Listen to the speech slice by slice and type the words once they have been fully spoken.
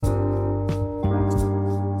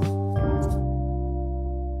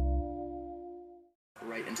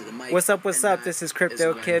What's up, what's up? This is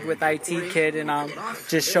Crypto Kid with IT Kid, and I'm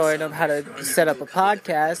just showing them how to set up a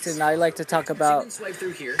podcast, and I like to talk about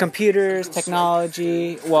computers,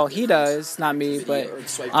 technology. Well, he does, not me, but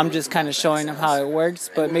I'm just kind of showing him how it works.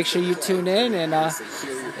 But make sure you tune in,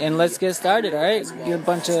 and let's get started, all right? Give a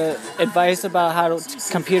bunch of advice about how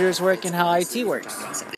computers work and how IT works.